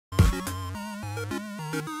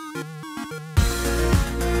Hey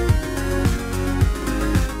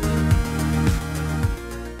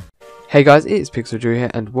guys, it's PixelDrew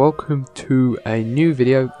here and welcome to a new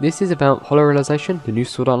video. This is about Hollow Realization, the new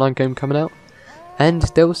Sword Art Online game coming out. And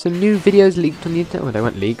there were some new videos leaked on the internet. Well, they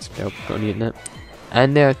weren't leaked, they were put on the internet.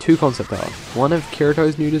 And there are two concept art. One of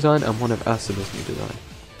Kirito's new design and one of Asuna's new design.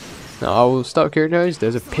 Now I will start with Kirito's.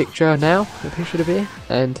 There's a picture now, a picture of here.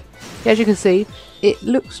 And yeah, as you can see, it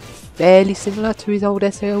looks fairly similar to his old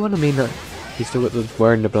SAO one. I mean, he's still got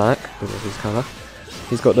wearing the black because of his colour.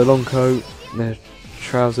 He's got the long coat, the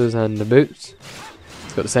trousers and the boots.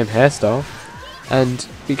 It's got the same hairstyle, and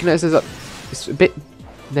you can notice that it's a bit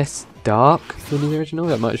less dark than the original.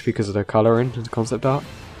 That might just be because of the colouring and the concept art,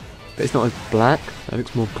 but it's not as black. It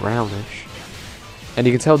looks more brownish, and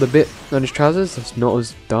you can tell the bit on his trousers that's not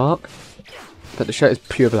as dark, but the shirt is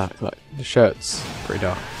pure black. Like the shirt's pretty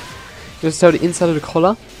dark. You can tell the inside of the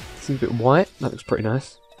collar seems a bit white. That looks pretty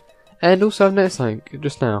nice. And also I've noticed something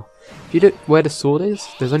just now. If you look where the sword is,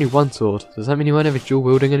 there's only one sword. Does that mean he won't have his dual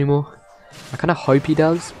wielding anymore? I kind of hope he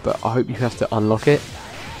does, but I hope you have to unlock it.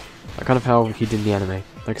 Like kind of how he did in the anime.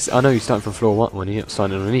 Like I know you're starting from floor 1 when you're not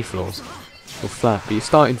starting on any floors. Or flat, but you're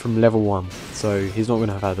starting from level 1. So he's not going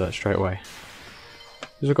to have had that straight away.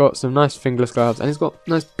 He's got some nice fingerless gloves and he's got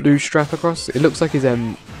a nice blue strap across. It looks like his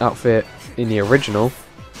outfit in the original.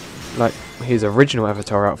 Like his original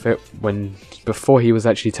Avatar outfit before he was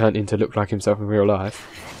actually turned into look like himself in real life.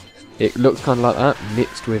 It looks kind of like that,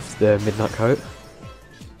 mixed with the midnight coat,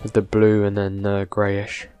 with the blue and then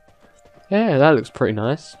greyish. Yeah, that looks pretty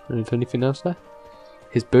nice. Anything else there?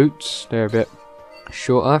 His boots, they're a bit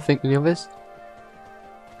shorter, I think, than the others.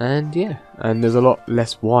 And yeah, and there's a lot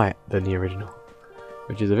less white than the original,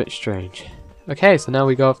 which is a bit strange. Okay, so now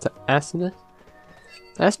we go off to Asuna.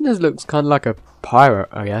 Asuna's looks kind of like a pirate,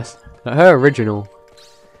 I guess. Like her original.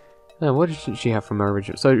 Oh, what did she have from her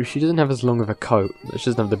original? So she doesn't have as long of a coat. She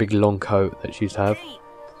doesn't have the big long coat that she used to have.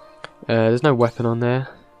 There's no weapon on there.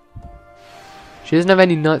 She doesn't have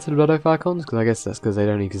any Knights of the Blood Oath icons, because I guess that's because they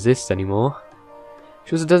don't exist anymore.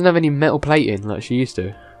 She also doesn't have any metal plating like she used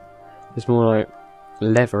to. It's more like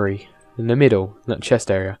leathery in the middle, that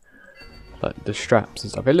chest area. Like the straps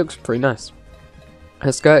and stuff. It looks pretty nice.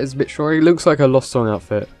 Her skirt is a bit short. It looks like a Lost Song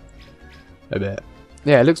outfit. A bit.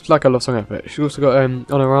 Yeah, it looks like a Lost Song outfit. She's also got on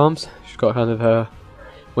her arms, she's got kind of her,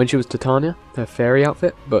 when she was Titania, her fairy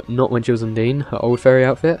outfit, but not when she was Undine, her old fairy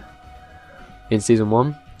outfit in season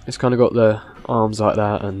 1. It's kind of got the arms like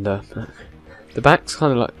that, and the back's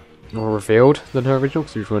kind of like more revealed than her original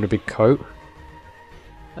because she was wearing a big coat.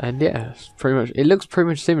 And yeah, it's pretty much, it looks pretty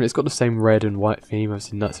much similar. It's got the same red and white theme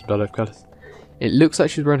as in Knights of Blood Oath colours. It looks like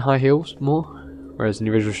she's wearing high heels more, whereas in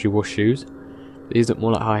the original she wore shoes. These look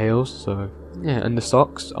more like high heels, so yeah, and the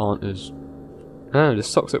socks aren't as... No, the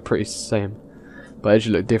socks look pretty same, but they just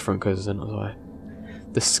look different because they're not as high.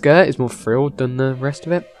 The skirt is more frilled than the rest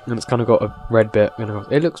of it, and it's kind of got a red bit.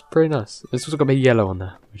 It looks pretty nice. It's also got a bit of yellow on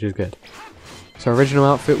there, which is good. So her original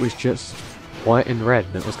outfit was just white and red,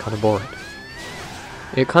 and it was kind of boring.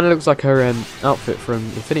 It kind of looks like her outfit from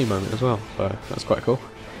Infinity Moment as well, so that's quite cool. If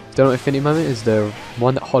you don't know what Infinity Moment is, the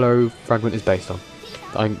one that Hollow Fragment is based on.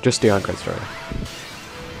 Just the Iron Code story.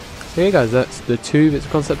 So yeah guys, that's the 2 bits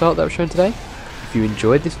of concept art that was shown today. If you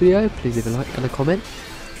enjoyed this video, please leave a like and a comment.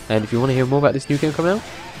 And if you want to hear more about this new game coming out,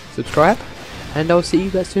 subscribe. And I'll see you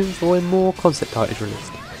guys soon for when more concept art is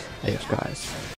released. Adios guys.